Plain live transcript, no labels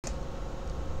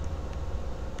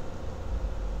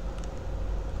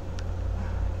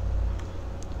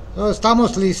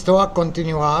Estamos listos a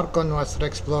continuar con nuestra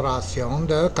exploración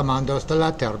de comandos de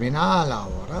la terminal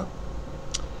ahora.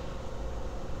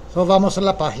 Vamos a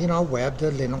la página web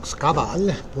de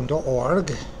LinuxCabal.org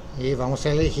y vamos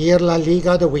a elegir la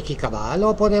liga de WikiCabal,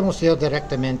 o podemos ir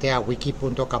directamente a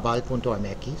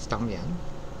wiki.cabal.mx también,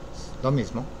 lo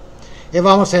mismo. Y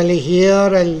vamos a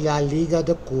elegir la liga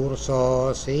de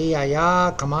cursos y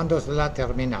allá comandos de la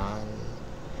terminal.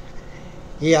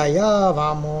 Y allá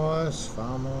vamos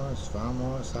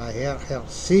a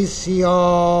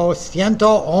ejercicio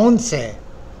 111.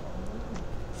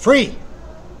 Free.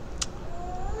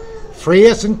 Free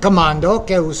es un comando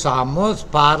que usamos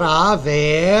para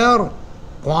ver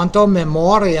cuánto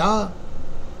memoria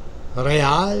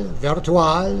real,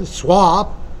 virtual, swap,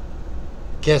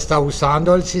 que está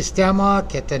usando el sistema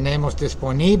que tenemos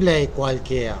disponible y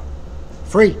cualquiera.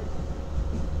 Free.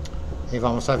 Y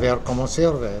vamos a ver cómo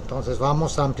sirve. Entonces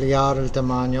vamos a ampliar el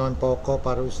tamaño un poco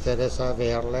para ustedes a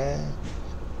verle.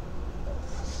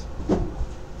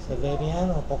 ¿Se ve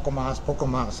bien? Un poco más,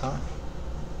 ¿eh?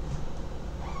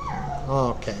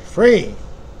 Ok, free.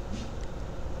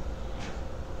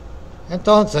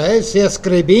 Entonces, si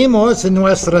escribimos en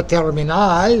nuestra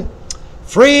terminal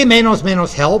free menos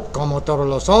help, como todos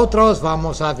los otros,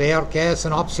 vamos a ver que es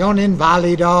una opción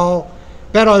inválido,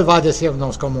 pero él va a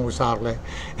decirnos cómo usarle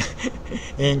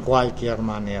en cualquier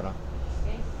manera.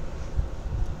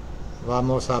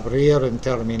 Vamos a abrir un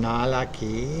terminal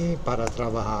aquí para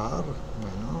trabajar.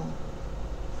 Bueno.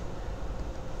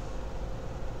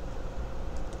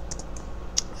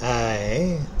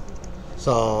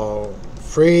 So,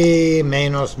 free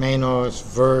menos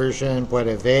version,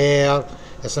 puede ver,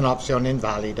 es una opción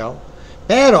inválido.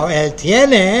 Pero él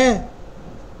tiene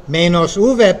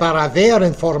 -v para ver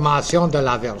información de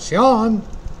la versión,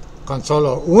 con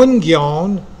solo un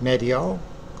guión medio,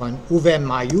 con V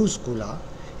mayúscula.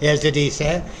 Él te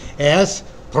dice, es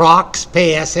prox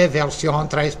PS versión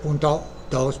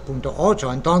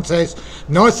 3.2.8. Entonces,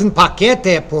 no es un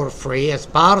paquete por free, es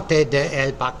parte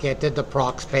del paquete de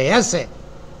prox PS.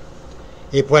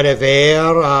 Y puede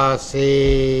ver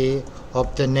si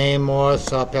obtenemos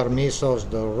permisos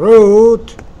de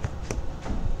root,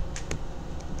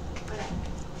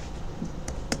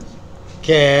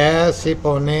 que si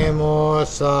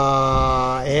ponemos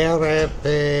rpm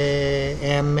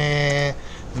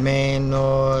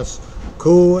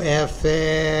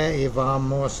 -qf y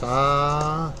vamos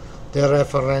a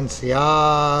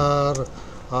referenciar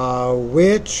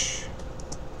which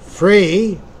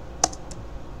free,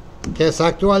 que es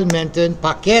actualmente un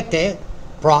paquete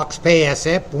prox ps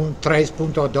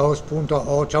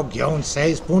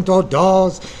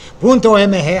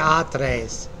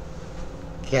 3.2.8-6.2.mga3,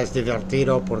 que es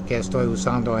divertido porque estoy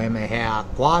usando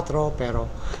MGA4, pero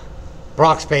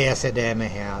prox ps de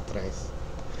MGA3.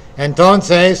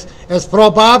 Entonces, es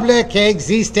probable que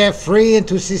existe free en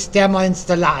tu sistema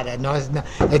instalado. No es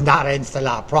nada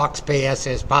instalado. Prox ps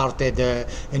es parte de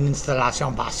una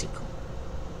instalación básica.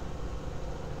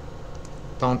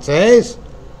 Entonces,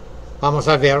 vamos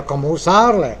a ver cómo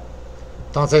usarle.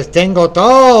 Entonces, tengo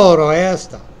todo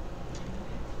esto.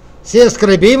 Si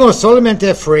escribimos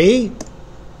solamente free,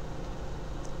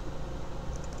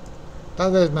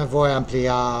 tal vez me voy a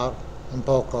ampliar un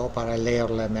poco para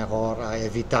leerle mejor, a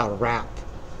evitar wrap.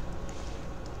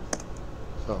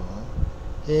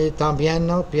 Y también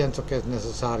no pienso que es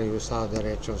necesario usar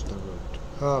derechos de root.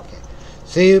 Okay.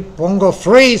 Si pongo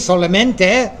free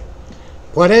solamente,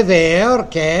 puede ver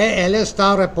que él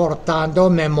está reportando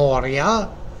memoria,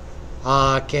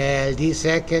 que él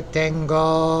dice que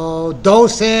tengo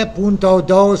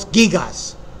 12.2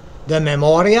 gigas de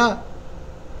memoria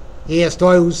y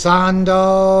estoy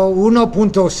usando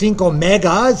 1.5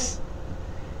 megas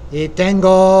y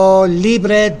tengo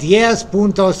libre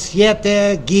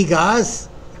 10.7 gigas.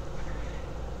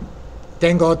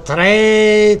 Tengo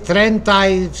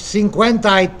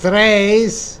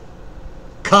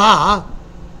 53K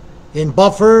en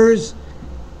buffers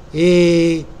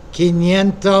y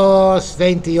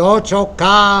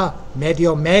 528K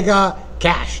medio mega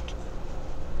cached.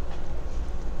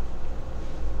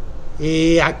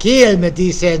 Y aquí él me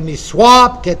dice en mi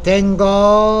swap que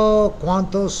tengo,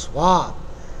 ¿cuántos swap?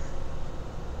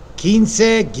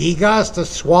 15 gigas de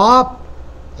swap.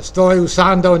 Estoy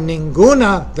usando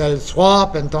ninguna del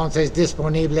swap, entonces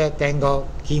disponible tengo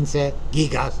 15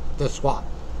 gigas de swap.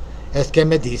 Es que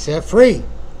me dice free.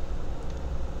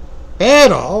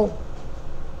 Pero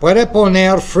puede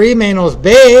poner free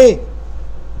 -b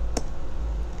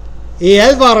y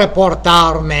él va a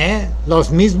reportarme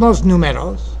los mismos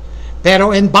números,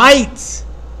 pero en bytes.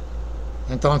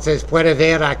 Entonces puede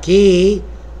ver aquí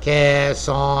que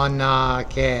son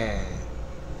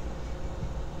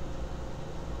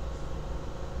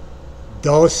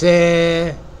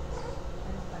 12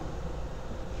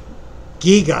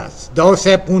 gigas,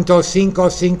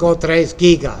 12.553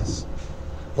 gigas,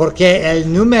 porque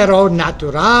el número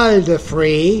natural de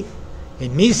free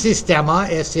en mi sistema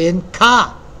es en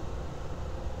K,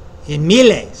 en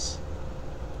miles.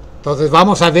 Entonces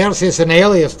vamos a ver si es un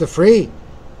alias de free.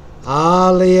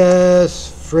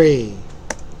 Alias free.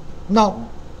 No.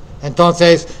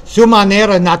 Entonces su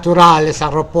manera natural es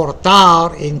a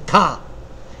reportar en K.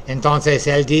 Entonces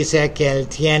él dice que él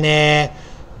tiene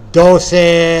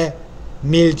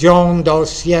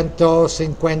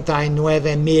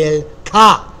 12.259.000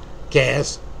 K, que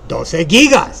es 12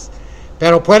 gigas.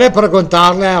 Pero puede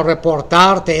preguntarle a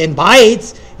reportarte en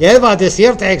bytes y él va a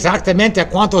decirte exactamente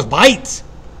cuántos bytes.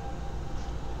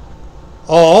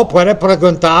 O puede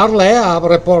preguntarle a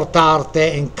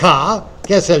reportarte en K,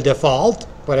 que es el default,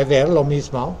 puede ver lo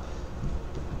mismo.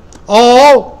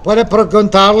 O puede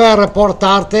preguntarle a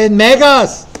reportarte en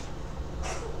megas.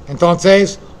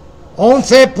 Entonces,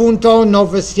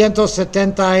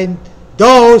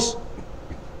 11.972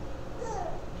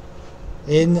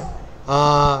 en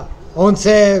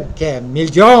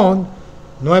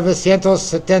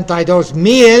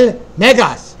 11.972.000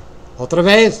 megas. Otra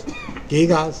vez,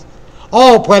 gigas.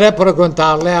 O puede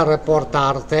preguntarle a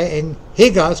reportarte en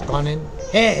gigas con en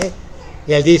G.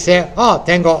 Y él dice,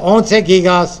 tengo 11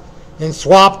 gigas en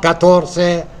swap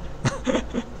 14.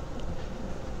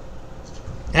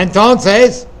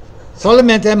 Entonces,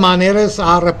 solamente maneras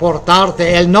a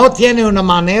reportarte. Él no tiene una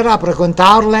manera a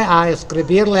preguntarle, a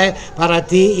escribirle para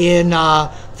ti en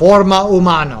forma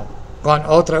humana, con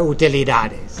otras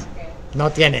utilidades. No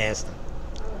tiene esto.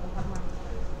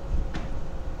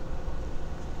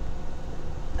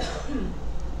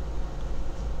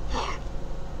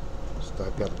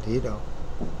 Estoy perdido.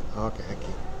 Ok,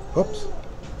 aquí. Ups.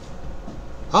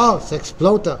 Se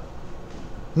explota.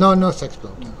 No se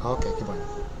explota. Ok, qué bueno.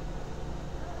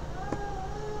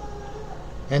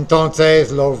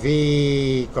 Entonces lo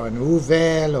vi con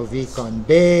V, lo vi con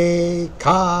B,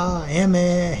 K,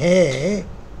 M, G.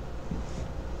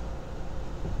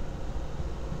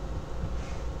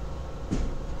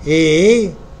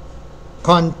 Y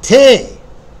con T,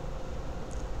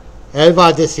 él va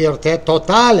a decirte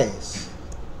totales.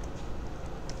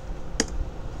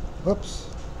 Ups.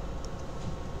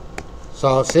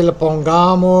 So, si le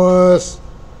pongamos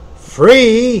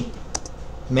free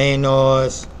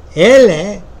menos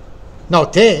T,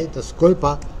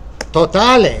 disculpa,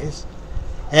 totales,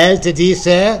 él te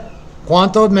dice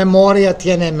cuánto memoria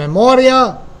tiene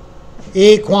memoria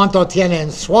y cuánto tiene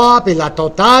en swap, y la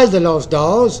total de los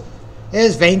dos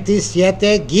es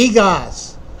 27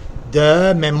 gigas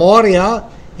de memoria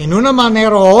en una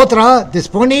manera u otra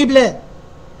disponible.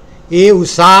 Y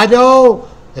usado,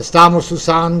 estamos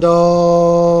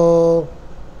usando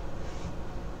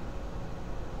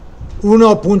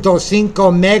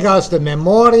 1.5 megas de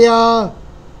memoria.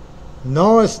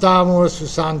 No estamos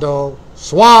usando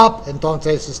swap,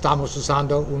 entonces estamos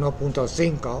usando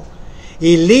 1.5.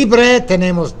 Y libre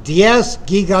tenemos 10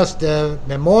 gigas de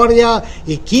memoria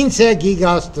y 15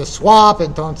 gigas de swap,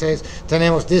 entonces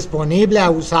tenemos disponible a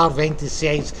usar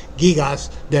 26 gigas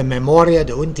de memoria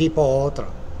de un tipo u otro.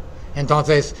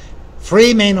 Entonces,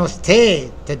 free menos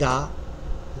T te da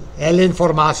la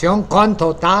información con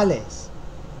totales,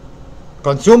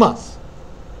 con sumas.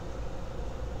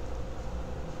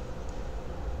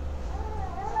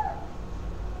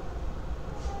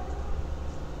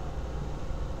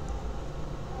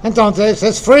 Entonces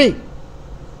es free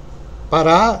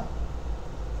para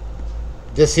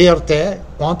decirte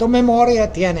cuánta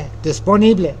memoria tiene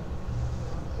disponible.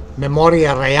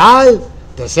 Memoria real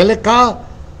de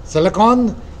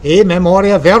silicon y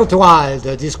memoria virtual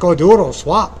de disco duro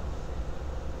swap.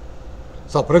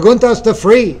 So, preguntas de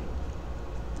free.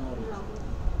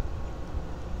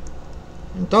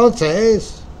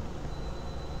 Entonces,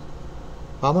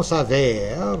 vamos a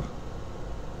ver.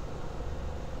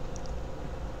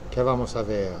 ¿Qué vamos a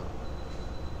ver?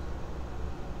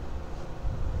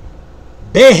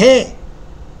 BG.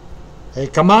 El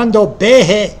comando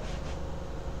BG.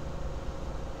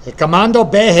 El comando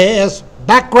BG es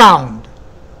background.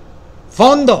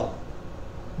 Fondo.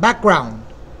 Background.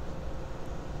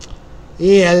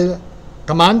 Y el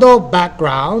comando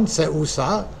background se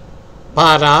usa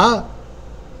para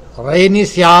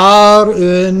reiniciar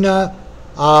un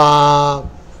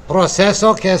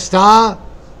proceso que está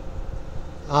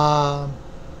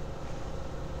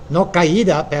no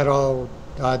caída, pero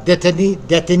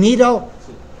detenido.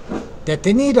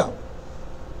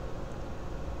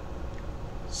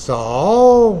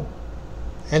 So,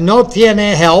 él no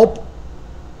tiene help,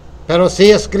 Pero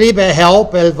si escribe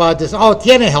help, él va a decir, oh,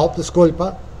 tiene help,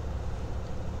 disculpa.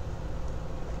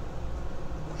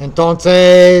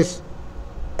 Entonces,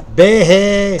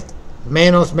 BG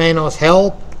menos menos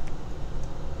help.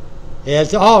 Y él,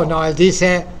 oh, no, él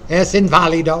dice, es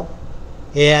inválido.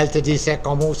 Y él te dice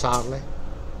cómo usarle.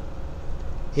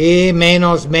 Y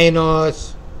menos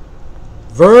menos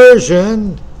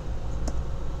version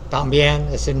también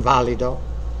es inválido.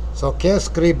 So, ¿qué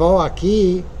escribo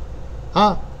aquí?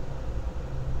 Ah.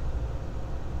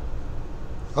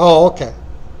 Oh, ok.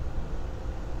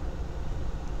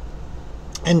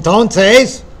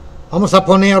 Entonces, vamos a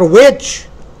poner which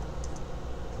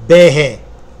BG.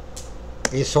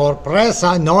 Y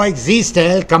sorpresa, no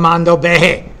existe el comando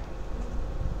BG.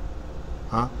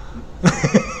 ¿Ah?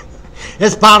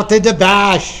 Es parte de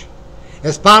bash.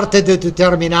 Es parte de tu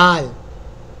terminal.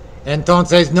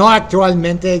 Entonces, no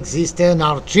actualmente existe un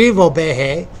archivo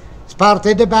BG. Es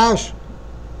parte de bash.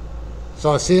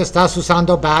 So, si estás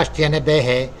usando bash, tiene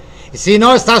BG. Y si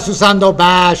no estás usando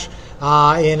bash,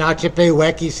 en HP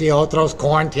UX y otros,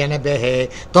 Korn tiene BG.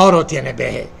 Todo tiene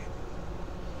BG.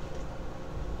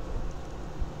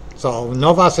 So,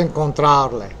 no vas a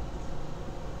encontrarle.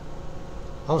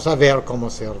 Vamos a ver cómo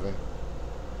sirve.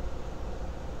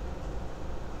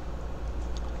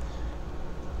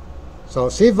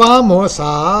 So, si vamos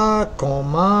a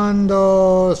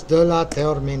comandos de la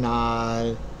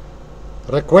terminal,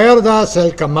 ¿recuerdas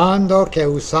el comando que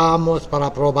usamos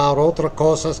para probar otras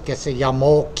cosas que se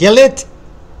llamó kill it?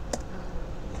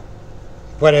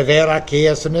 Puede ver aquí,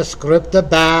 es un script de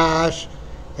bash.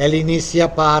 Él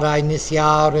inicia para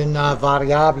iniciar una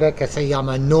variable que se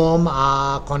llama num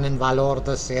con un valor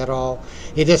de 0.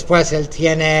 Y después él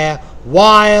tiene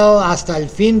while hasta el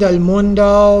fin del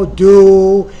mundo,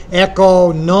 do,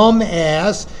 echo num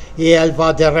es, y él va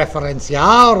a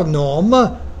dereferenciar num.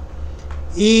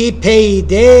 Y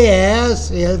PID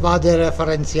es, él va a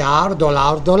dereferenciar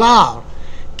 $,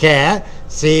 que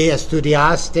si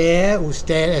estudian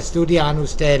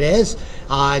ustedes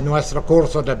en nuestro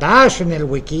curso de Bash en el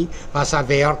wiki, vas a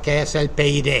ver qué es el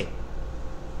PID.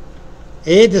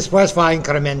 Y después va a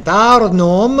incrementar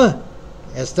num.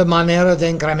 Esta manera de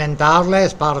incrementarle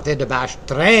es parte de Bash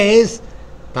 3.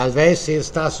 Tal vez si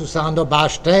estás usando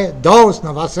Bash 2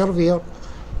 no va a servir.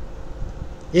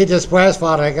 Y después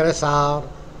va a regresar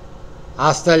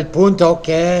hasta el punto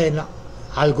que en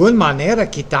alguna manera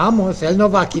quitamos. Él no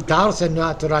va a quitarse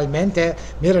naturalmente.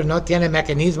 Mira, no tiene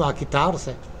mecanismo a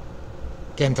quitarse.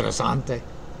 Qué interesante.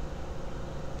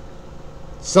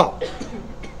 So,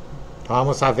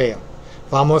 vamos a ver.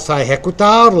 Vamos a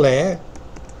ejecutarle.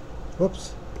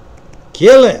 Ups.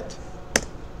 Kill it.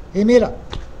 Y mira.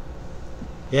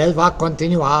 Él va a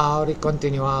continuar y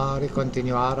continuar y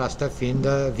continuar hasta el fin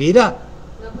de vida.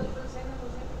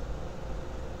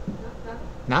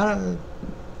 Nada.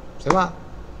 Se va.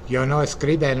 Yo no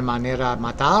escribo en manera de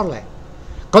matarle.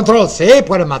 Control C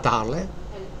puede matarle.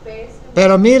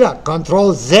 Pero mira,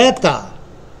 Control Z.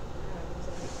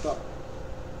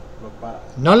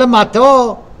 No le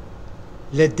mató,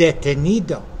 le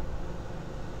detenido.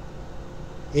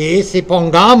 Y si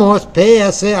pongamos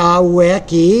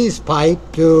PSAUX, pipe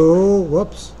to,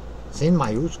 whoops, sin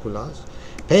mayúsculas,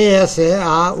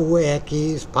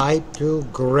 PSAUX, pipe to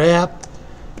grep,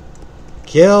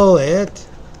 kill it,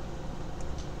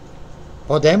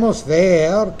 podemos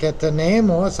ver que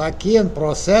tenemos aquí un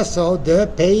proceso de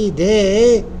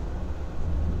PID.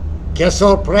 ¡Qué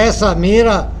sorpresa!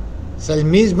 Mira, es el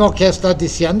mismo que está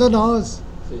diciéndonos.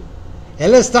 Sí.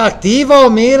 Él está activo,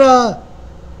 mira.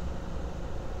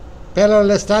 Pero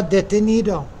él está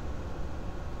detenido.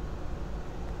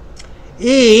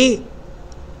 Y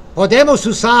podemos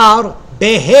usar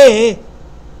BG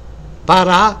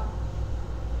para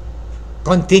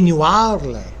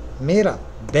continuarle. Mira.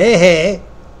 BG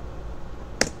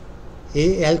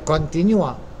y él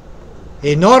continúa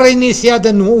y no reinicia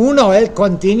de uno, él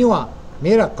continúa.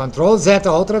 Mira, Control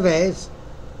Z otra vez,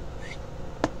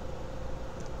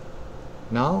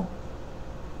 no,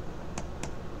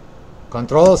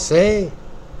 Control C,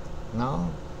 no.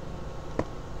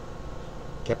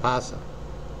 ¿Qué pasa?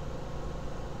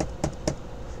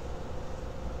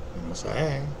 No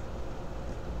sé.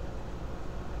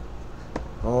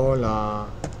 Hola.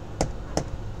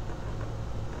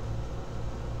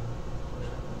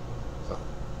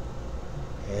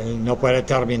 Él no puede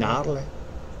terminarle.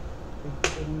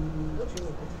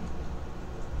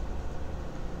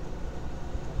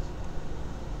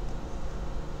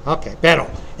 Ok, pero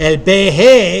el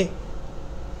BG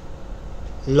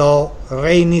lo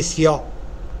reinició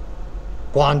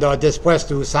cuando después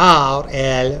de usar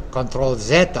el Control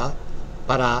Z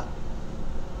para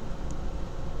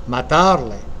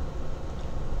matarle.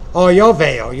 Oh, yo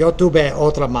veo, yo tuve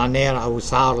otra manera de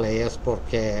usarle, es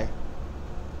porque...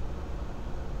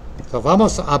 So,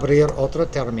 vamos a abrir otro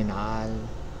terminal.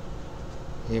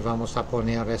 Y vamos a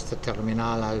poner este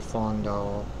terminal al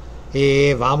fondo.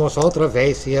 Y vamos otra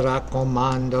vez a ir a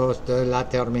comandos de la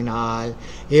terminal.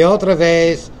 Y otra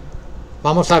vez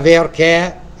vamos a ver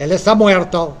que él está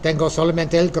muerto. Tengo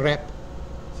solamente el grep.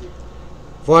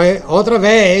 Voy otra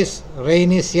vez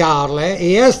reiniciarle.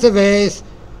 Y esta vez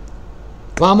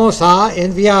vamos a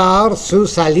enviar su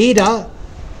salida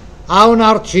a un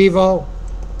archivo.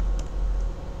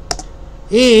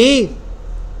 Y...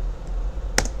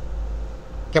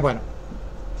 qué bueno.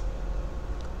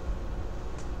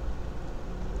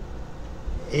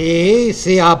 Y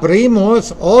si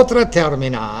abrimos otra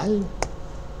terminal,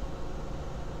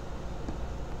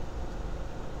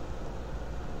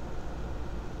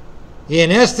 y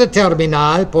en este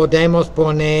terminal podemos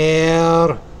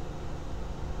poner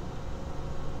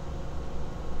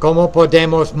cómo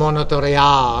podemos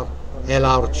monitorear el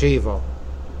archivo.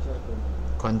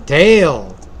 Con tail,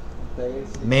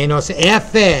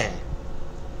 -F,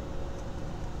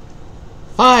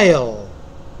 file.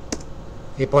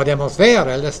 Y podemos ver,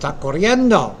 él está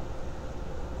corriendo.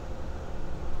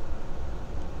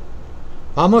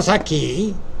 Vamos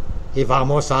aquí y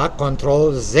vamos a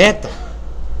control Z.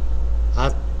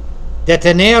 A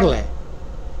detenerle.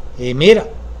 Y mira,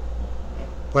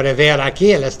 puede ver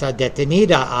aquí, él está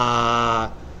detenida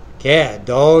a, ¿qué?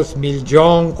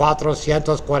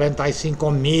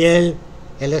 2.445.000.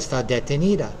 Él está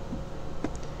detenida.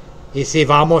 Y si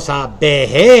vamos a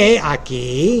BG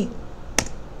aquí,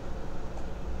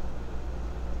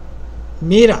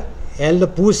 mira, él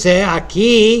lo puse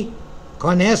aquí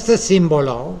con este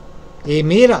símbolo y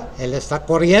mira, él está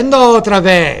corriendo otra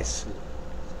vez.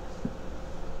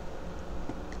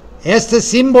 Este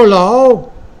símbolo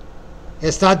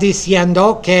está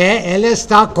diciendo que él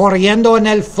está corriendo en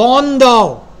el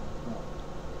fondo.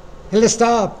 Él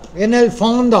está en el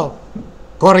fondo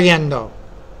corriendo.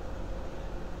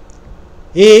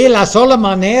 Y la sola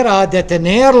manera de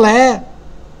detenerle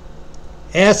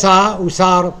es a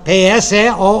usar PS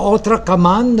o otro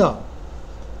comando.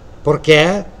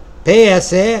 Porque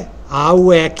PS,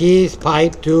 AUX,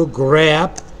 pipe to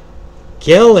grep,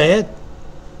 kill it,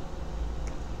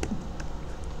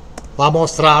 va a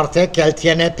mostrarte que él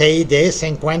tiene PID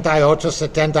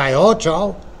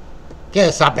 5878,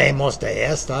 que sabemos de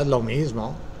esta, lo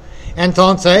mismo.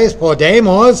 Entonces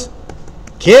podemos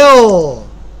kill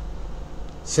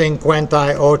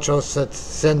 78,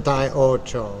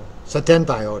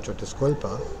 disculpa.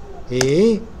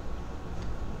 Y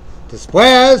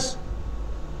después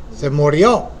se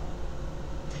murió.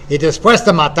 Y después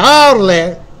de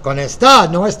matarle, con esta,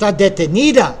 no está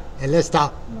detenida, él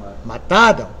está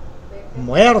matado,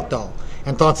 muerto.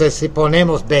 Entonces si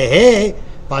ponemos BG,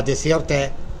 va a decirte,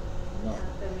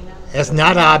 es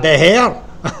nada a BG.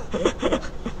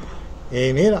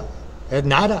 Y mira, es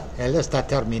nada, él está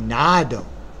terminado.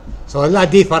 So, es la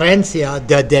diferencia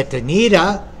de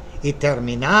detenida y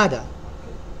terminada.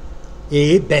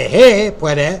 Y BG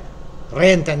puede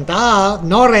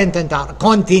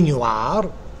continuar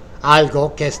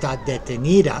algo que está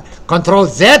detenida. Control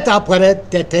Z puede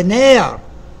detener,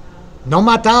 no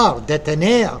matar,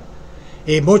 detener.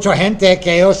 Y mucha gente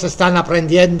que ellos están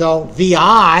aprendiendo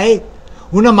VI,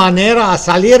 una manera a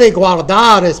salir y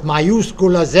guardar es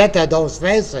mayúscula Z 2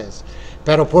 veces.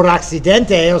 Pero por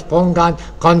accidente ellos pongan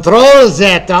control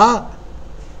Z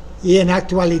y en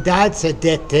actualidad se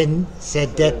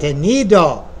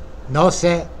detenido. No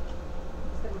sé.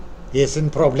 Y es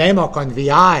un problema con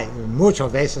VI.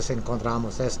 Muchas veces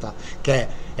encontramos esta. Que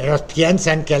ellos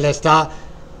piensan que él está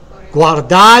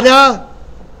guardada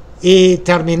y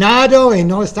terminado y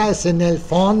no está en el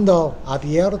fondo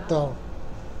abierto.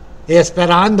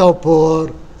 Esperando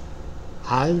por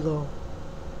algo.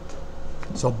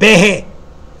 So, BG.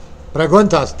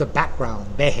 Preguntas de background.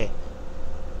 BG.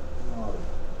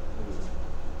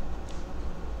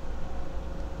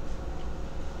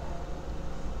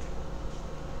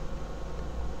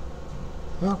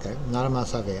 Ok, nada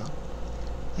más a ver.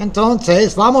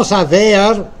 Entonces, vamos a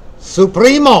ver su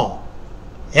primo.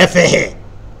 FG.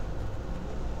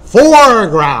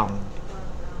 Foreground.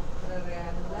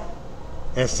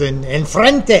 Es en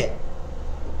frente.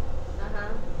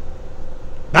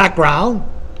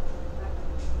 Background.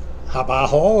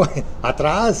 Abajo,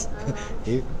 atrás.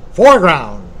 Y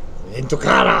foreground. En tu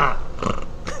cara.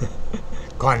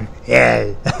 Con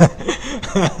él.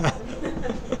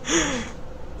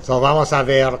 So, vamos a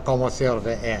ver cómo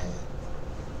sirve él.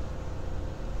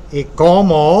 Y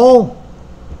cómo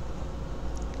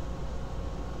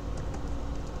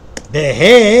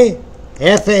BG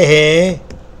FG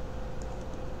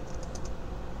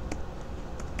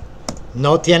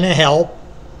no tiene help,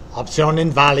 opción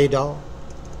inválido,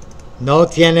 no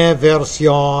tiene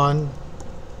versión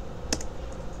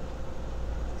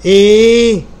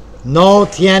y no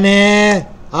tiene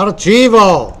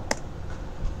archivo,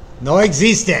 no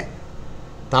existe.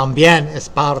 También es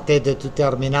parte de tu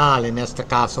terminal, en este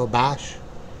caso bash.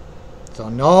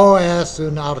 So, no es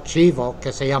un archivo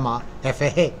que se llama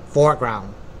FG,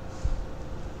 foreground.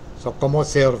 So, ¿cómo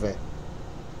sirve?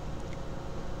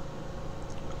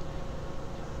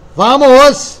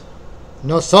 Vamos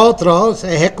nosotros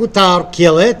a ejecutar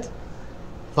killit.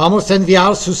 Vamos a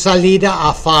enviar su salida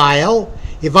a file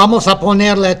y vamos a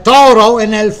ponerle todo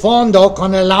en el fondo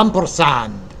con el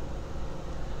ampersand.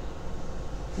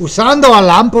 Usando el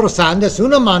ampersand es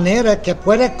una manera que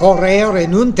puede correr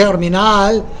en un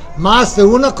terminal más de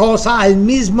una cosa al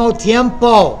mismo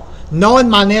tiempo, no en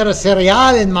manera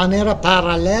serial, en manera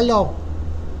paralela.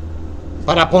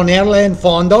 Para ponerle en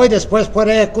fondo y después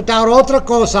puede ejecutar otra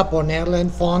cosa, ponerle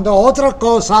en fondo otra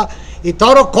cosa y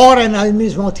todo corren al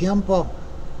mismo tiempo.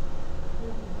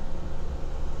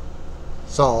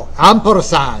 So,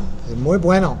 ampersand es muy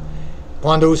bueno.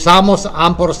 Cuando usamos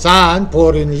ampersand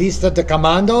por una lista de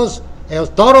comandos, ellos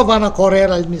todos van a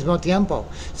correr al mismo tiempo.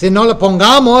 Si no le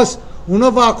pongamos,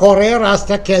 uno va a correr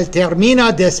hasta que él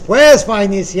termina, después va a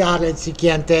iniciar el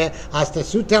siguiente hasta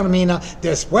su termina,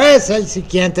 después el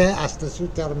siguiente hasta su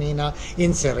termina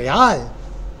en serial.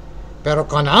 Pero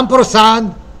con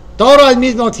ampersand, todo al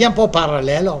mismo tiempo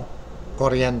paralelo,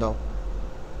 corriendo.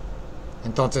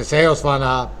 Entonces ellos van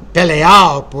a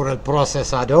pelear por el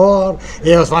procesador,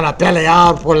 ellos van a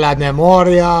pelear por la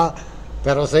memoria,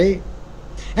 pero sí.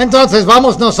 Entonces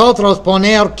vamos nosotros a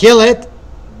poner killit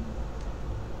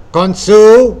con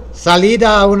su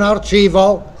salida a un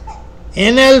archivo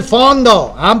en el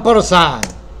fondo, ampersand,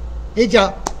 y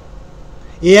ya.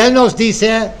 Y él nos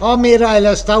dice, oh mira, él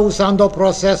está usando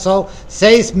proceso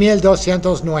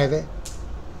 6209,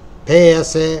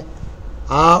 PS,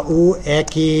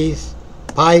 AUX,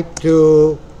 pipe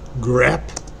to grep,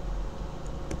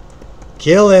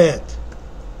 killit.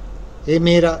 Y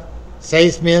mira,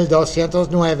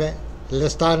 6209, él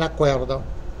está en acuerdo.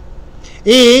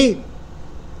 Y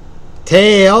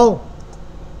tail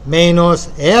menos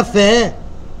F,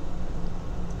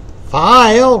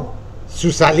 file,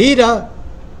 su salida,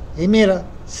 y mira,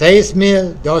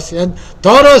 6200,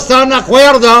 todos están de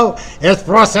acuerdo, es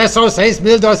proceso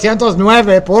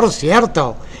 6209, por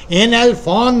cierto, en el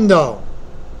fondo.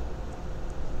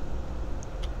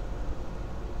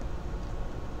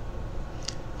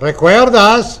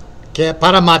 ¿Recuerdas que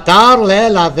para matarle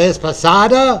la vez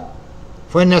pasada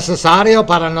fue necesario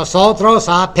para nosotros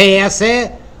a PS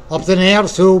obtener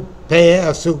su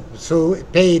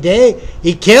PID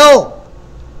y kill?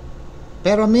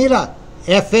 Pero mira,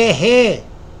 FG.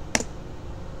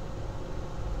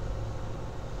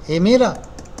 Y mira,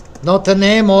 no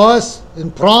tenemos un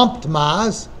prompt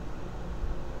más.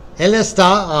 Él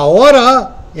está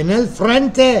ahora en el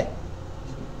frente.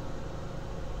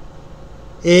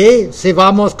 Y si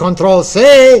vamos control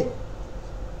C,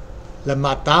 le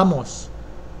matamos.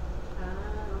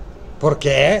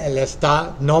 Porque él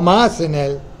está nomás en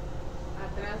el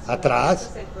atrás.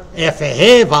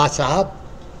 FG vas a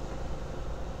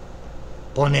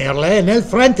ponerle en el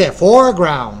frente,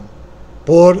 foreground,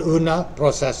 por un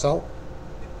proceso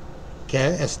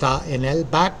que está en el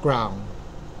background.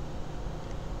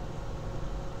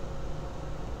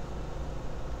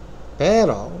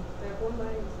 Pero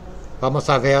vamos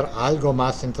a ver algo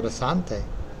más interesante.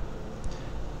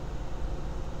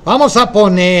 Vamos a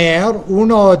poner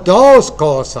una o dos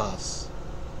cosas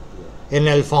en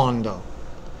el fondo.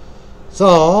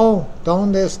 So,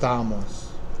 ¿dónde estamos?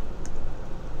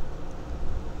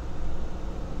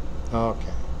 Ok.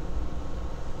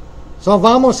 So,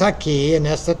 vamos aquí en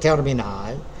este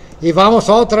terminal y vamos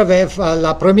otra vez a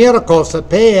la primera cosa,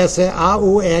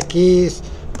 PSAUX,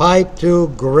 pipe to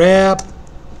grep.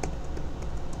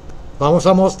 Vamos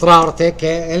a mostrarte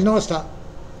que él no está.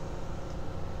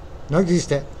 No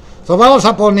existe. So vamos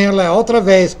a ponerle otra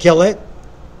vez killit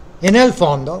en el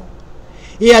fondo.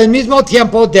 Y al mismo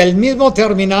tiempo, del mismo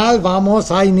terminal,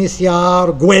 vamos a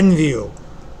iniciar GwenView.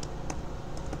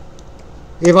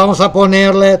 Y vamos a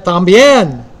ponerle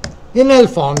también en el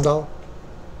fondo.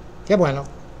 Qué bueno.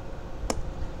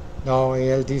 No, y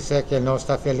él dice que no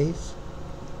está feliz.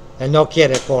 Él no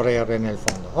quiere correr en el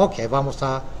fondo. Ok, vamos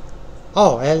a...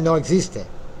 Oh, él no existe.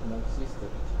 No existe.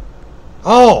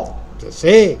 Oh,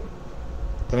 sí.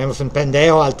 Tenemos un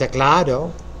pendejo al teclado.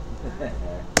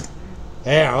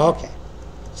 Ok.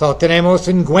 So, tenemos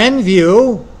un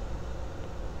GwenView.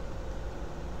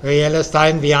 Y él está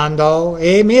enviando,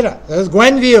 y mira, es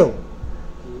Gwenview.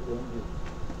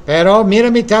 Pero mira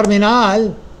mi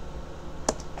terminal.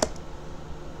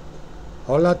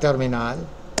 Hola, terminal.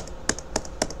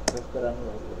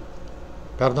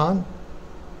 Perdón.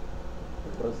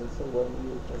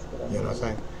 Yo no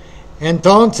sé.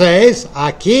 Entonces,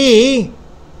 aquí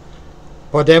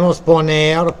podemos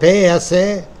poner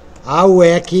PS,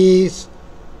 AUX,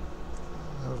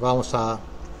 vamos a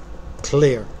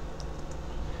clear.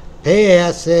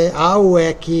 PS,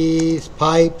 AUX,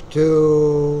 pipe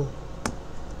to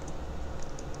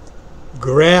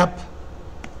grep,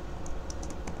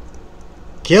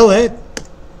 kill it,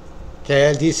 que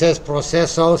él dice es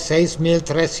proceso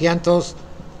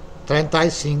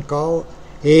 6335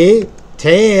 y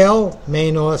tail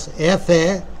menos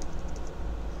F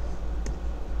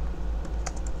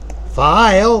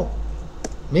file.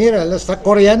 Mira, él está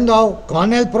corriendo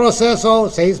con el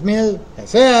proceso 6000,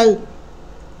 es él.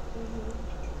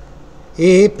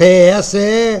 Y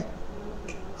PS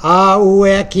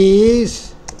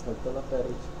AUX.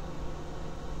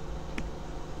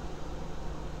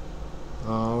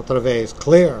 Otra vez,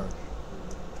 clear.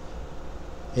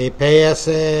 Y PS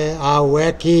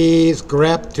AUX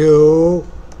grep to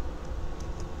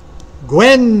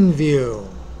Gwenview.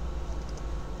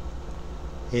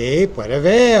 Y puede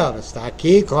ver, está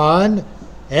aquí con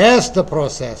este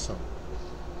proceso.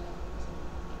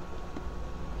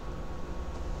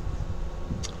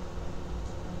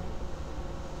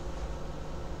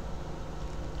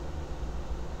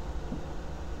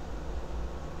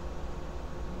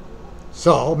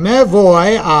 So, me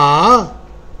voy a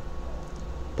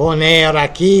poner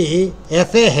aquí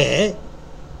FG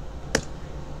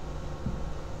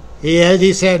y él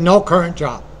dice no current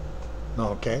job.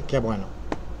 Ok, qué bueno.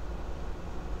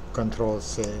 Control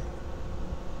C.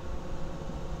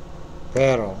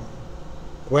 Pero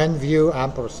Gwenview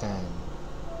ampersand.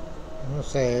 No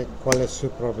sé cuál es su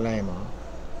problema.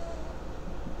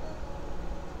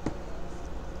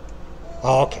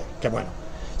 Ok, qué bueno.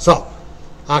 So,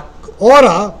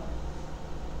 ahora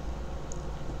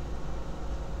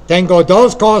tengo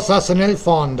dos cosas en el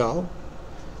fondo.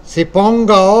 Si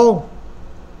pongo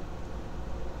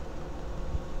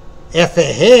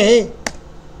FG,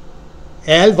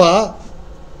 él va a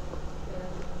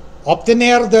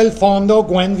obtener del fondo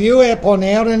Gwenview y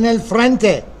poner en el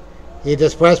frente. Y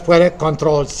después puede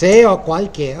control C o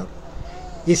cualquier.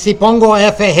 Y si pongo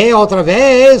FG otra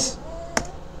vez,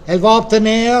 él va a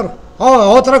obtener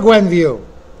otra Gwenview.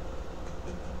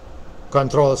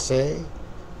 Control C.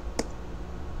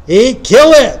 Y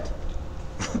kill it.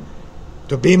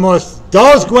 Tuvimos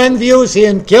dos Gwenviews y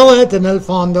en kill it en el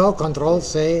fondo. Control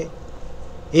C.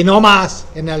 Y no más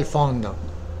en el fondo.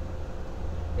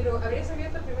 Pero habrías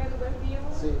abierto primero el Gwenview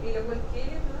y luego el kill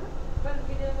it, ¿no? Bueno,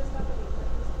 que ya no está.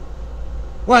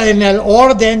 Bueno, en el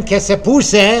orden que se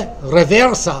puse,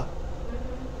 reversa.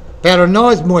 Pero no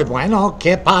es muy bueno.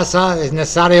 ¿Qué pasa? ¿Es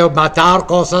necesario matar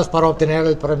cosas para obtener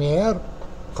el premier?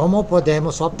 ¿Cómo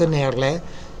podemos obtenerle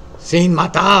sin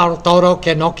matar todo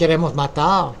que no queremos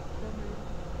matar?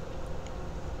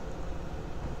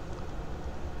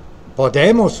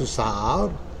 Podemos usar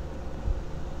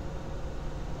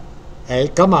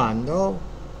el comando.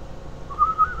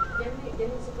 Ya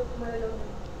necesito tomar el orden.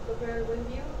 Copiar el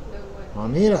Gwenview, luego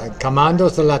Mira, en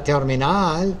comandos de la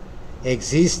terminal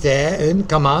existe un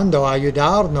comando a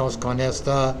ayudarnos con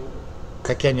esta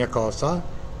pequeña cosa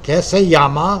que se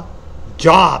llama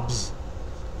jobs.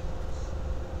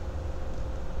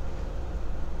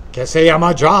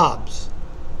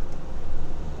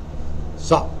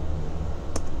 So,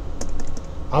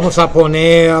 vamos a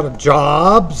poner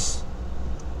jobs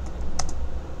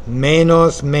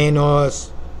menos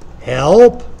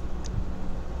help.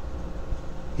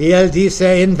 Y él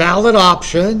dice invalid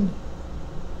option.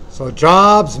 So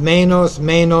jobs menos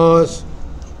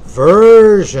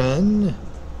version.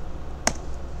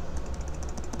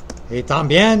 Y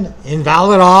también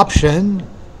invalid option.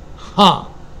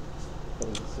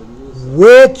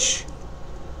 Which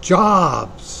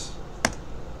jobs?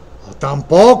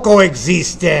 Tampoco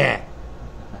existe.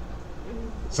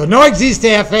 So no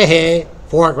existe FG,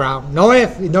 foreground. No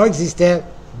existe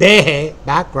BG,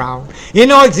 background. Y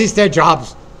no existe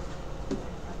jobs.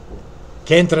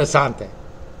 Qué interesante.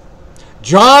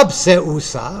 Jobs se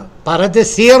usa para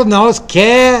decirnos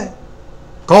qué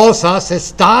cosas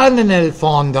están en el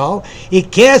fondo y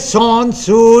qué son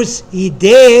sus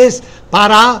ideas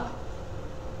para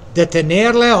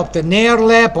detenerle,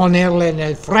 obtenerle, ponerle en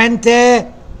el frente.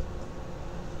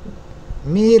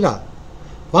 Mira,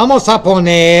 vamos a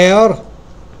poner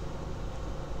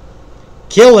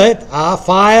kill it a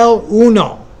file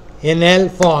 1 en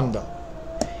el fondo.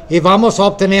 Y vamos a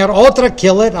obtener otra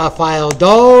killit a file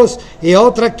 2 y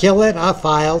otra killit a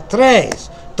file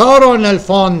 3. Todo en el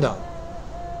fondo.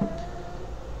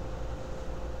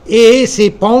 Y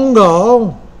si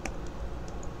pongo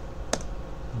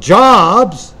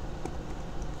jobs,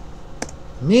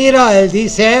 mira, él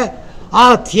dice,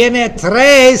 tiene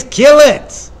 3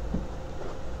 killets.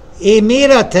 Y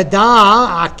mira, te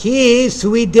da aquí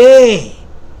su ID.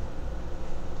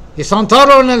 Y son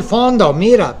todos en el fondo.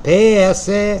 Mira, PS,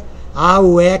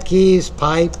 AUX,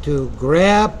 pipe to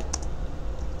grep,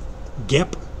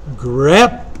 grep,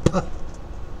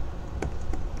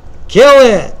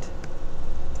 killit.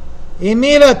 Y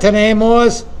mira,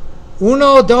 tenemos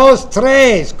 1, 2,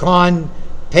 3 con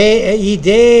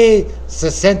PID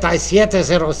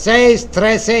 6706,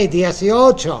 13 y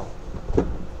 18.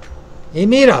 Y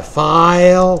mira,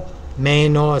 file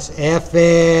menos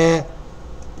F,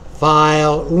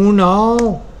 file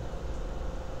 1.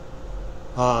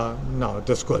 No,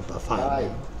 disculpa, file.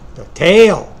 The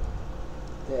tail.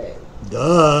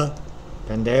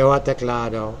 Pendejo a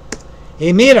teclado.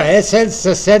 Y mira, es el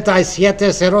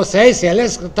 6706, él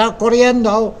está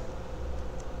corriendo.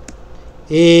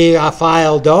 Y a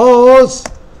file 2,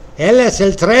 él es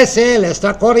el 13, él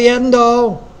está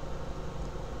corriendo.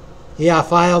 Y a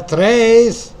file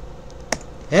 3,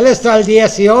 él está el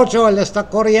 18, él está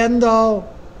corriendo.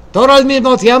 Todo al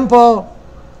mismo tiempo.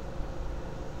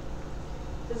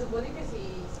 Se supone que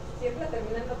si siempre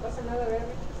terminan no pasa nada, ¿verdad?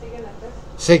 Siguen atrás.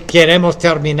 Si queremos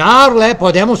terminarle,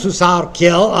 podemos usar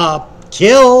kill.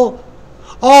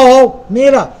 O,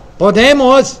 mira,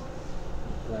 podemos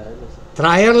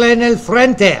traerle en el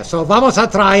frente. So, vamos a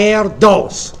traer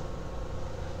 2.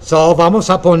 So, vamos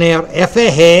a poner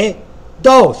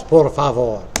FG2, por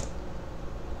favor.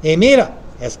 Y mira,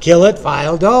 es killit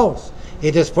file 2.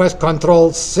 Y después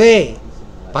control C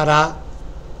para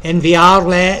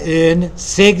enviarle un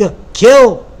sig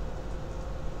kill.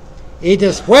 Y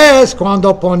después,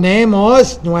 cuando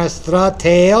ponemos nuestra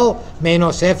tail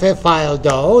menos F file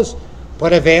 2,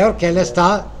 puede ver que él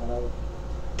está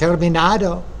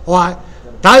terminado. O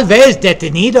tal vez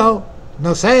detenido,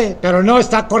 no sé, pero no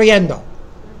está corriendo.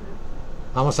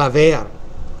 Vamos a ver.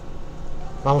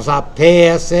 Vamos a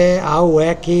PS,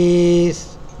 AUX,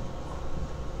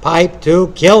 pipe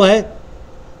to killit.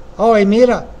 Oh, y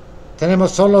mira,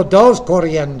 tenemos solo 2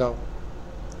 corriendo.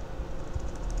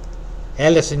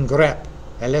 Él es en grep,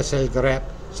 él es el grep.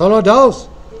 Solo 2.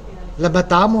 Le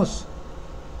matamos.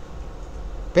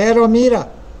 Pero mira.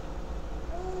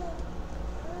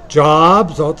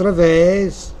 Jobs otra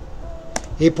vez.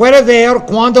 Y puede ver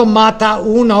cuando mata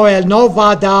uno, él no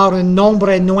va a dar un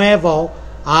nombre nuevo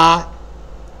a...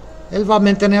 Él va a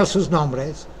mantener sus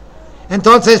nombres.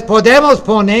 Entonces podemos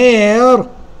poner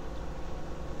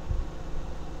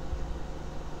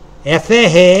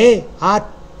FG a...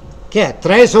 ¿Qué?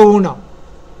 3 o 1.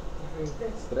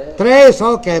 3,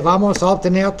 ok, vamos a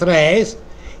obtener 3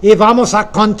 y vamos a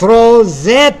control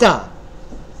Z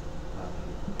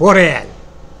por él.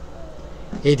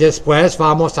 Y después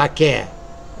vamos a ¿qué?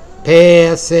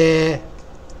 PS,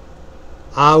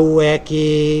 AUX,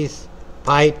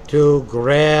 pipe to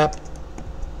grep,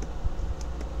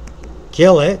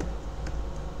 killit.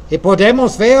 Y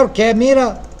podemos ver que,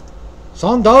 mira,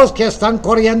 son 2 que están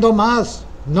corriendo más.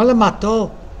 No le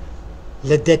mató,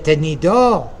 le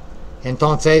detenido.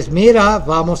 Entonces, mira,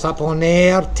 vamos a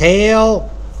poner tail,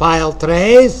 file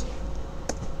 3.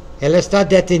 Él está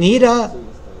detenida.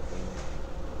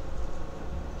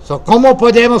 So, ¿cómo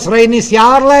podemos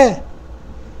reiniciarle?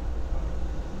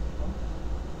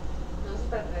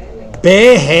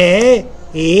 BG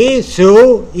y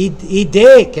su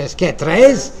ID, que es que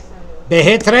 3.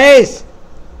 BG3.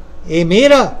 Y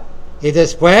mira, y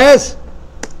después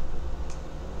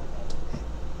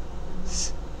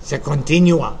se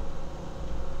continúa.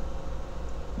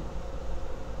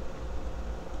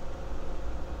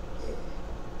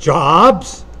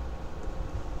 Jobs.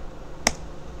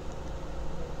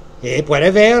 Y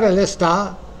puede ver, él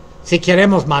está. Si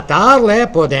queremos matarle,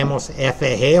 podemos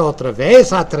FG otra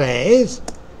vez a 3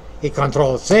 y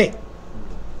control C.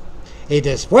 Y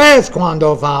después,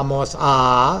 cuando vamos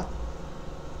a...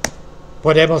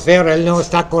 Podemos ver, él no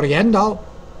está corriendo.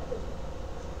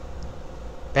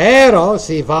 Pero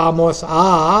si vamos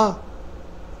a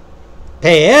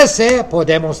PS,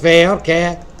 podemos ver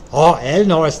que... Oh, él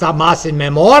no está más en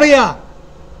memoria.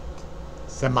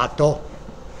 Se mató.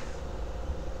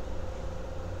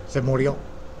 Se murió.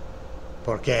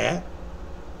 ¿Por qué?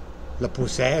 Le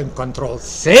puse en control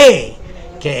C,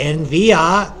 que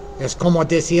envía, es como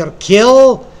decir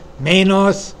kill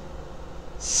menos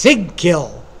sig kill.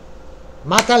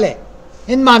 Mátale.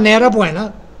 En manera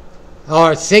buena.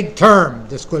 O sig term,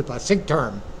 disculpa, sig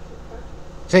term.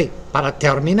 Sí, para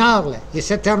terminarle. Y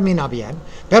se termina bien.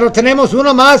 Pero tenemos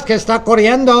uno más que está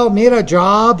corriendo. Mira,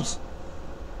 jobs.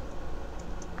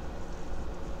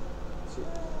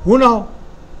 Uno.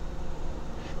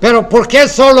 Pero ¿por qué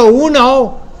solo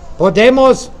uno?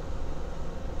 Podemos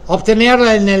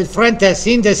obtenerla en el frente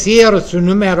sin decir su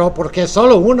número, porque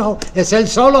solo uno es el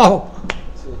solo.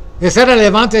 Sí. Es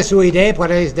irrelevante su ID,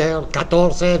 puede ser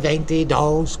 14,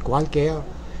 22, cualquier.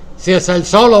 Si es el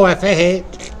solo FG,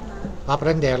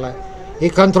 aprenderla. Y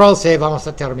control C, vamos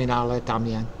a terminarla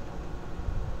también.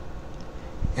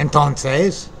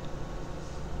 Entonces,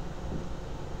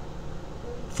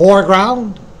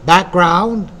 foreground,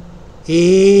 background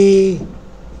y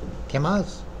 ¿qué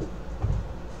más?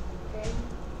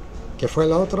 ¿Qué fue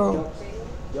el otro?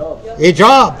 Y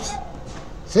jobs.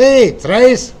 Sí,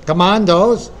 3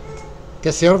 comandos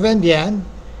que sirven bien,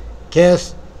 que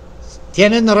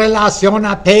tienen relación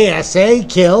a PS y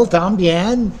kill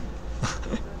también.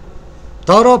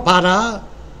 Todo para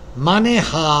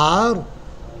manejar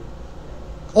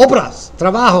obras,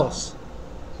 trabajos,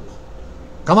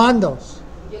 comandos.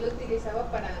 Yo lo utilizaba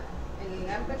para el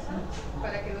ampersand,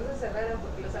 para que no se cerraran,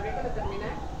 porque los había que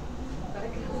terminar, para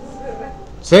que no se cerraran.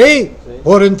 Sí,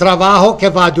 por un trabajo que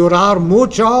va a durar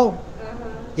mucho.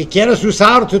 Y quieres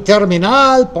usar tu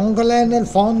terminal, póngale en el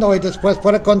fondo y después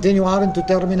puedes continuar en tu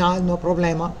terminal, no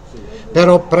problema.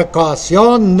 Pero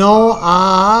precaución no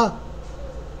a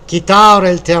quitar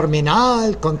el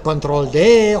terminal con control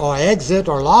D o exit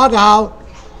o logout.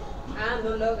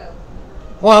 No logout.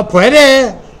 O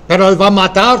puede, pero él va a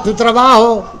matar tu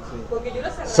trabajo. Porque yo lo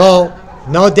cerraba. So,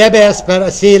 no debe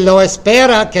esperar, si lo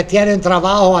espera que tienen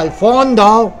trabajo al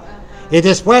fondo y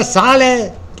después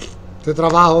sale, tu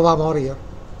trabajo va a morir.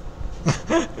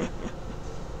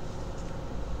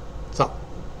 So,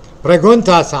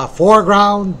 preguntas a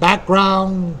foreground,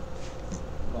 background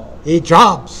y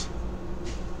jobs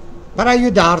para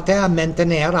ayudarte a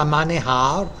mantener, a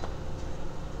manejar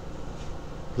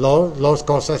las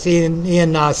cosas. Y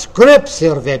en script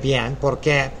sirve bien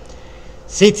porque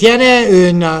si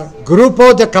tiene un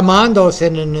grupo de comandos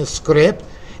en un script,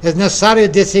 es necesario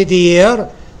decidir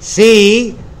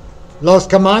si los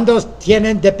comandos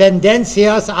tienen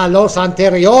dependencias a los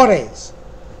anteriores.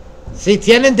 Si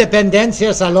tienen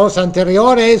dependencias a los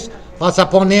anteriores, vas a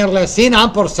ponerle sin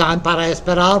ampersand para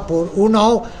esperar por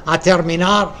uno a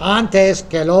terminar antes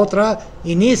que el otro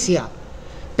inicia.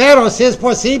 Pero si es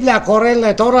posible a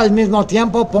correrle todo al mismo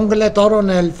tiempo, póngale todo en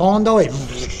el fondo y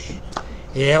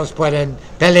ellos pueden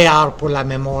pelear por la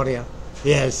memoria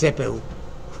y el CPU.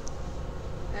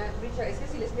 Richard, es que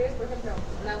si le escribes, por ejemplo,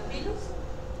 Nautilus,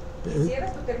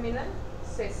 cierras tu terminal,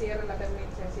 se cierra también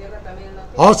el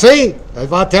Nautilus. Oh, sí,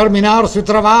 él va a terminar su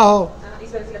trabajo. Y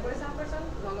si le pones ampersand,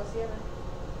 no lo cierra.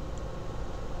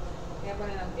 Ya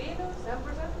pone Nautilus,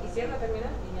 ampersand, y cierra la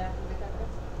terminal y ya completa el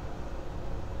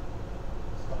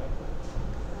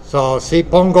resto. So, si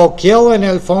pongo kill en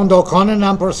el fondo con un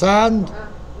ampersand.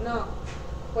 No.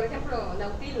 Por ejemplo,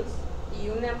 Nautilus y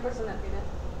un ampersand al final.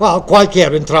 Well,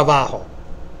 cualquier un trabajo.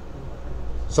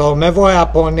 So, me voy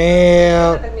a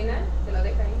poner. ¿La terminal? Te lo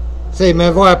deja ahí. Sí, me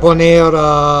voy a poner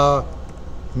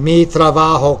mi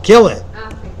trabajo kill it.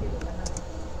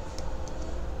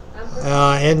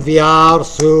 Enviar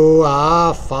su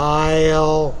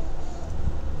file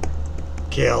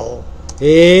kill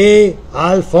y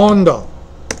al fondo.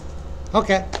 Ok.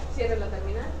 Cierra la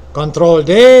terminal. Control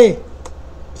D.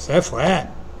 Se fue. Control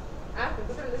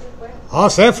D se fue. Oh,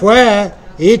 se fue.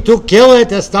 Y tu kill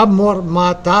it está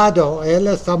matado. Él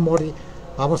está muriendo.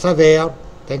 Vamos a ver.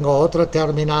 Tengo otra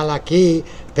terminal aquí.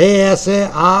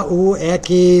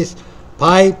 PSAUX.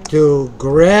 Pipe to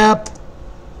grep.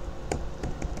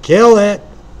 Kill it.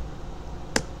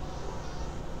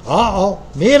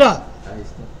 Mira.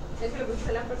 Es que le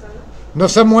pusiste la persona. No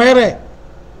se muere.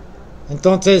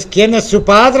 Entonces, ¿quién es su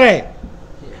padre?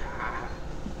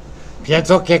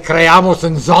 Pienso que creamos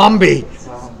un zombie.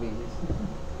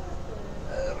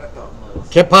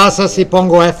 ¿Qué pasa si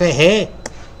pongo FG?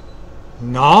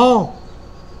 No.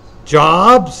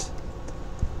 Jobs.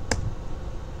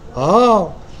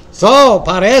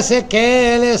 Parece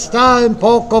que él está un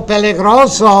poco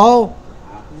peligroso.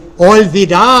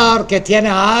 Olvidar que tiene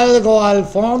algo al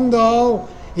fondo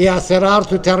y a cerrar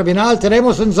tu terminal.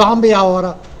 Tenemos un zombie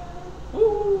ahora.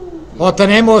 O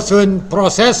tenemos un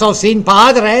proceso sin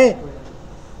padre.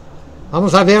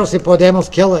 Vamos a ver si podemos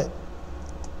kill it.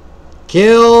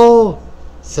 Kill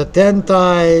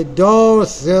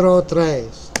 7203.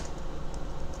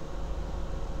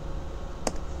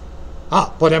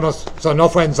 Podemos. No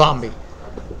fue un zombie.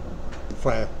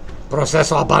 Fue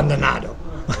proceso abandonado.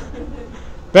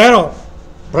 Pero,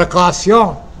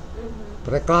 precaución.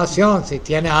 Precaución, si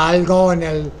tiene algo en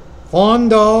el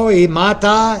fondo y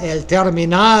mata el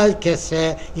terminal que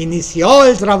se inició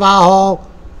el trabajo,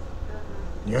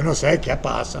 yo no sé qué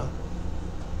pasa.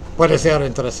 Puede ser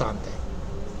interesante.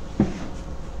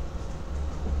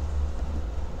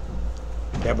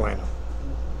 Qué bueno.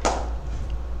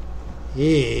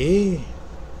 Y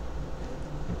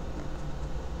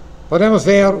podemos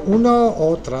ver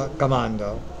otro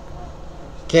comando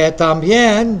que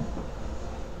también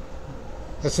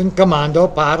es un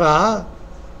comando para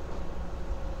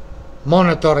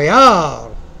monitorear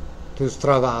tus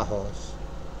trabajos.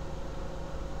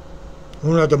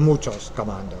 Uno de muchos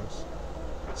comandos.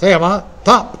 Se llama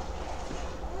top.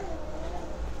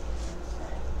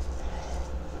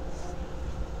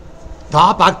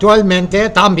 Top actualmente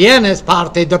también es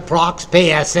parte de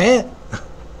proxps.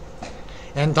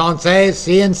 Entonces,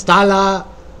 si instala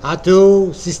a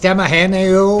tu sistema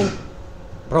GNU,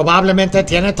 probablemente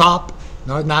tiene top.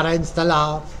 No es nada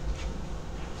instalado.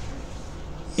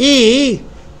 Y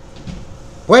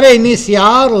puede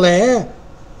iniciarle,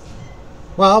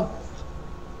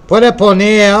 puede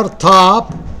poner top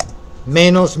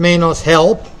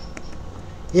 --help.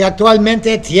 Y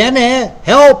actualmente tiene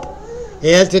help. Y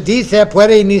él te dice,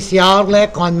 puede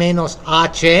iniciarle con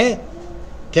 -h,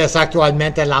 que es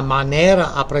actualmente la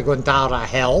manera a preguntar a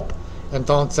help.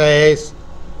 Entonces,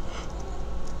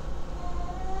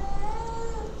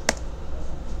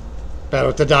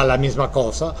 pero te da la misma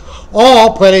cosa.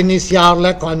 O puede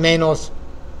iniciarle con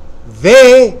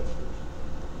 -v,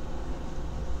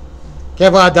 que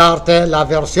va a darte la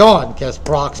versión, que es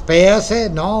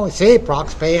proxps, ¿no? Sí,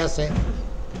 proxps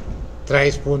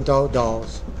 3.2.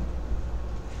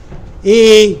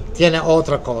 Y tiene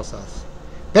otras cosas.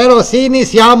 Pero si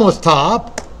iniciamos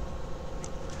top,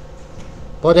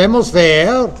 podemos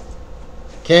ver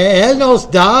que él nos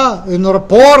da un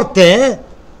reporte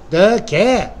de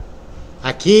que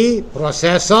aquí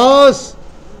procesos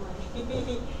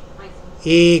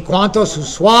y cuántos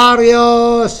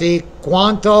usuarios y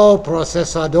cuánto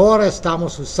procesador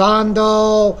estamos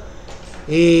usando.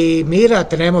 Y mira,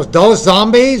 tenemos 2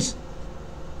 zombies.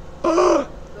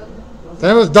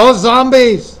 Tenemos 2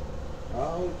 zombies.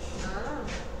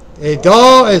 Y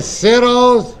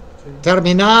 0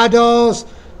 terminados,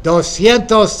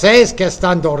 206 que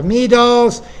están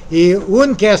dormidos y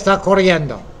 1 que está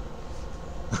corriendo.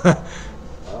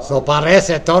 So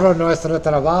parece todo nuestro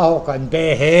trabajo con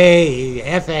BG y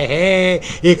FG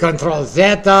y Control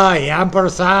Z y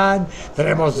ampersand.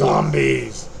 Tenemos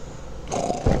zombies.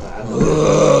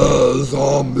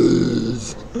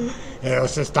 Zombies.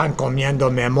 Ellos están comiendo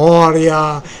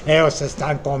memoria, ellos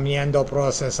están comiendo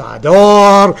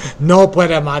procesador, no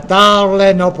puede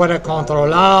matarle, no puede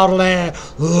controlarle.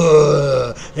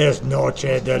 Es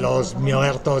noche de los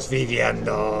muertos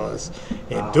vivientes.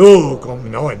 En tu,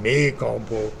 no en mi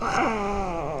compu.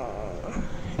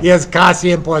 Y es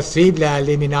casi imposible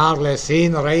eliminarle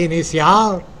sin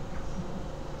reiniciar.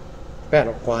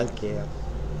 Pero cualquiera.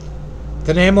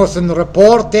 Tenemos un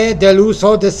reporte del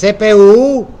uso de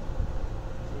CPU.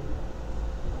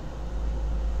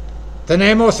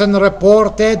 Tenemos un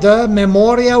reporte de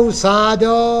memoria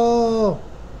usado.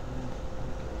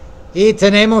 Y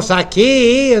tenemos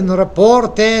aquí un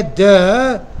reporte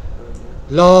de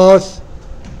los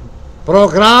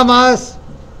programas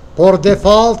por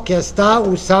default que está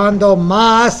usando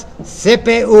más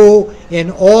CPU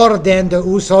en orden de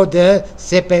uso de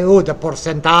CPU, de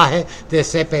porcentaje de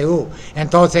CPU.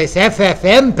 Entonces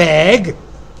FFmpeg,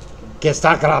 que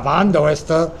está grabando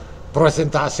esta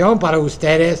presentación para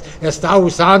ustedes, está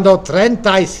usando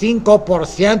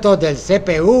 35% del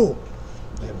CPU.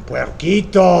 El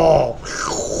puerquito.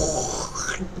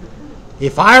 Y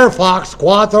Firefox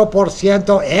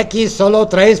 4%, X solo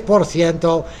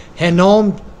 3%,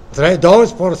 Genome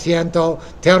 2%,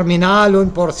 Terminal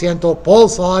 1%,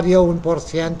 Pulse Audio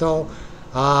 1%,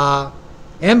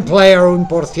 MPlayer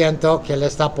 1%, que le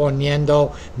está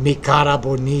poniendo mi cara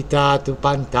bonita a tu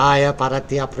pantalla para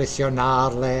ti a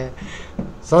presionarle.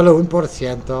 Solo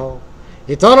 1%.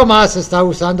 Y todo lo más está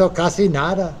usando casi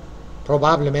nada.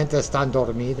 Probablemente están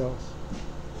dormidos.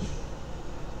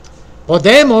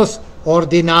 Podemos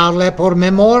ordenarle por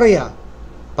memoria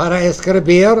para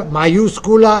escribir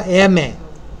mayúscula M.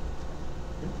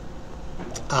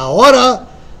 Ahora,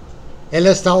 él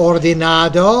está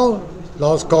ordenado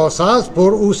las cosas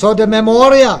por uso de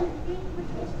memoria.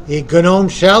 Y GNOME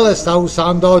Shell está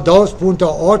usando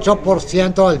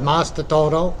 2.8%, el más de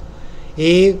todo.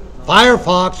 Y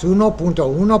Firefox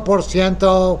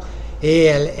 1.1%. Y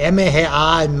el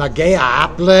MGA, el Mageia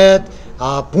Applet,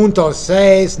 punto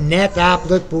 6,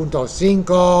 NetApplet punto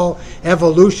 5,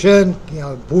 Evolution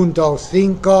punto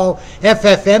 5,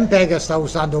 FFmpeg está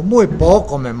usando muy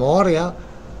poco memoria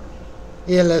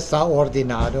y él está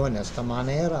ordenado en esta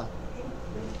manera.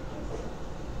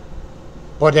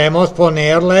 Podemos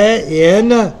ponerle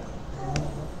en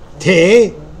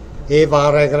T y va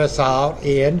a regresar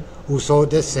en uso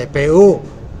de CPU.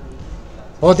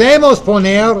 Podemos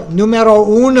poner número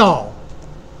 1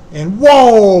 en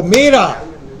wow, mira.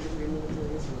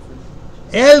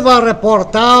 Él va a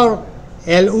reportar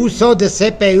el uso de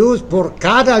CPUs por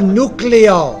cada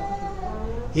núcleo.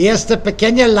 Y este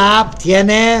pequeño lab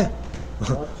tiene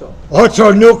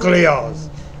 8 núcleos.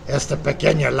 Este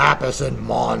pequeño lab es un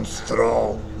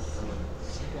monstruo.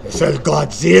 Es el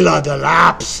Godzilla de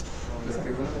labs.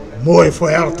 Muy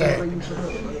fuerte.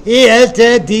 Y él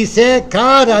te dice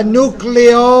cada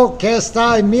núcleo que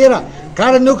está. Mira,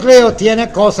 cada núcleo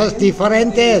tiene cosas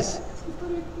diferentes.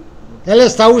 Él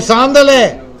está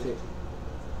usándole.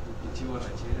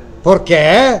 ¿Por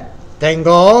qué?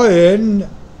 Tengo un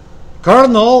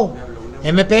kernel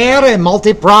MPR,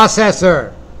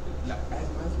 multiprocessor.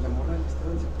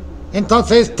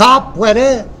 Entonces top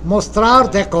puede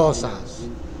mostrarte cosas.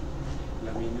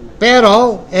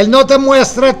 Pero él no te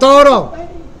muestra todo.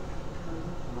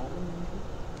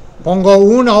 Pongo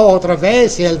 1 otra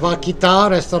vez y él va a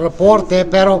quitar este reporte,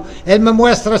 pero él me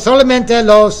muestra solamente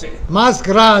los más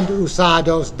grandes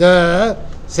usados de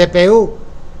CPU.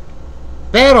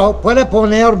 Pero puede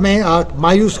poner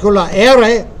mayúscula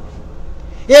R.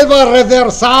 Él va a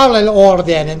reversar el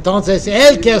orden. Entonces,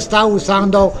 el que está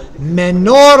usando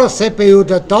menor CPU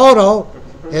de todo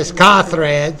es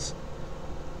K-threads.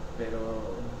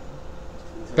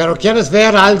 Pero ¿quieres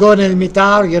ver algo en el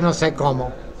mitad? Yo no sé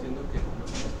cómo.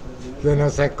 Yo no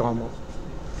sé cómo.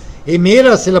 Y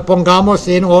mira, si lo pongamos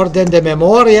en orden de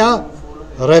memoria,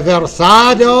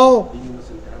 reversado,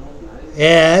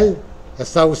 él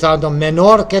está usando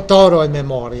menor que todo en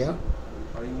memoria.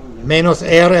 Menos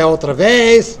R otra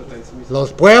vez,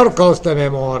 los puercos de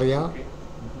memoria.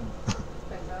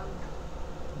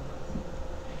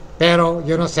 Pero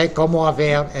yo no sé cómo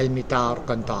ver el mitad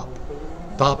con top.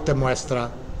 Top te muestra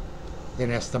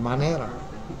en esta manera.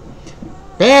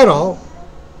 Pero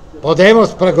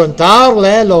podemos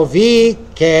preguntarle, lo vi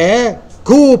que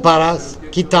Q para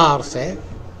quitarse.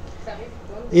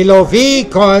 Y lo vi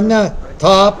con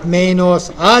top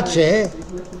menos H.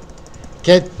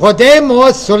 Que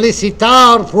podemos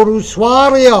solicitar por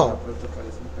usuario.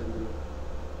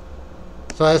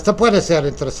 Esto puede ser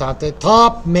interesante.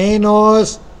 Top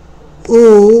menos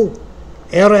U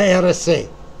RRC.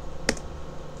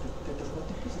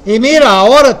 Y mira,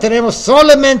 ahora tenemos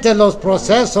solamente los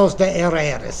procesos de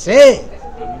RRC,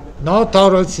 no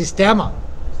todo el sistema.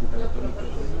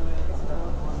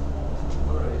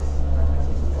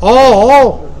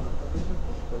 Oh,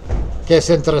 que es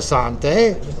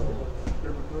interesante.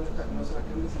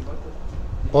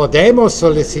 Podemos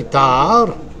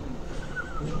solicitar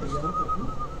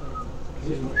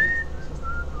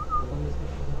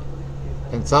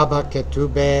pensaba que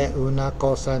tuve una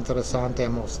cosa interesante a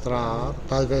mostrar,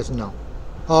 tal vez no.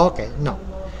 Ok, no.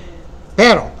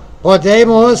 Pero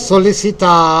podemos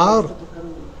solicitar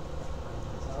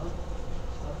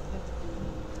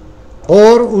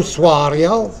por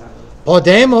usuario,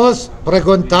 podemos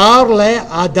preguntarle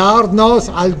a darnos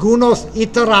algunas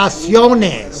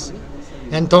iteraciones.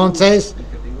 Entonces,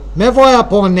 me voy a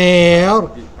poner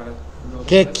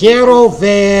que quiero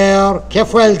ver qué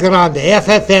fue el grande,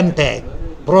 FFmpeg,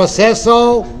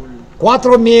 proceso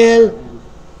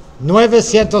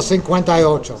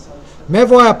 4958. Me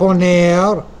voy a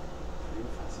poner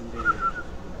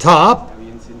top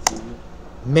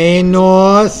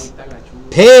menos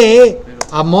P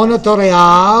a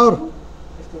monitorear,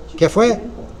 ¿qué fue?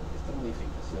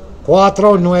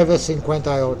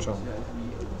 4958.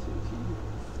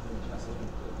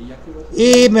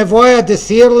 Y me voy a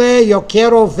decirle, yo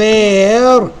quiero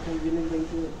ver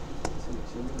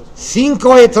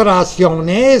 5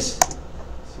 iteraciones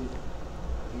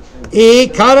y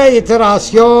cada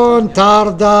iteración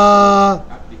tarda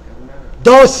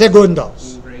 2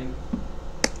 segundos.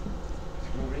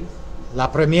 La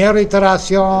primera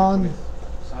iteración,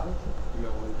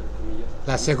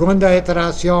 la segunda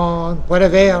iteración, puede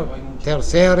ver,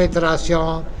 tercera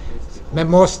iteración. Me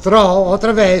mostró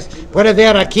otra vez, puede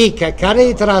ver aquí que cada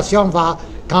iteración va a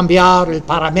cambiar el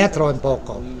parámetro un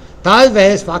poco. Tal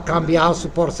vez va a cambiar su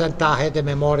porcentaje de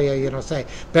memoria, yo no sé,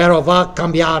 pero va a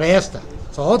cambiar esta.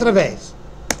 Otra vez.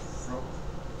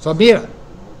 Mira,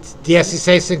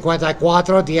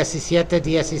 1654,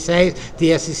 1716,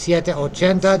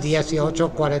 1780,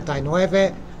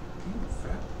 1849.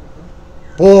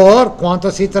 ¿Por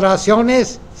cuántas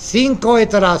iteraciones? 5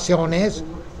 iteraciones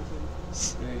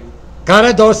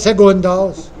cada 2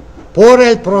 segundos por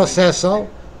el proceso.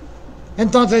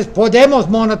 Entonces podemos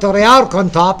monitorear con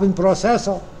top en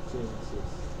proceso.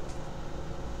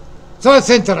 Eso es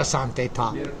interesante,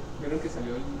 top. ¿Vieron que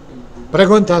salió el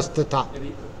Preguntas de top.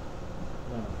 edito?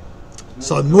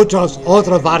 Son muchas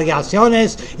otras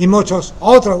variaciones y muchas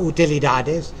otras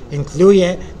utilidades.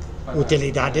 Incluye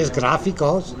utilidades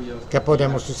gráficos que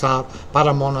podemos usar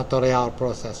para monitorear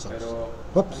procesos.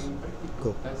 Ups.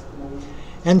 Cool.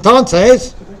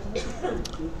 Entonces,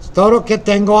 es todo lo que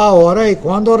tengo ahora, y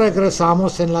cuando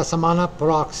regresamos en la semana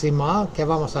próxima, ¿qué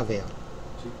vamos a ver?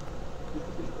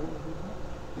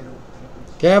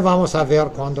 ¿Qué vamos a ver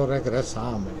cuando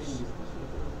regresamos?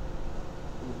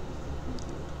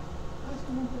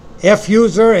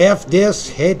 F-user,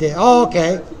 F-disk, H-disk. Oh, ok.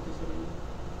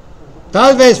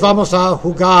 Tal vez vamos a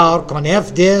jugar con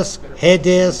F-disk,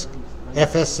 H-disk,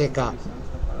 FSCK.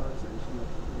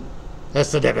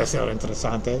 Esto debe ser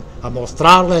interesante. A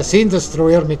mostrarle sin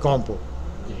destruir mi compu.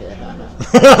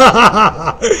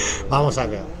 Vamos a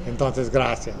ver. Entonces,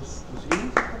 gracias.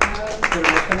 Pero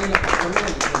no están en la persona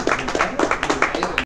del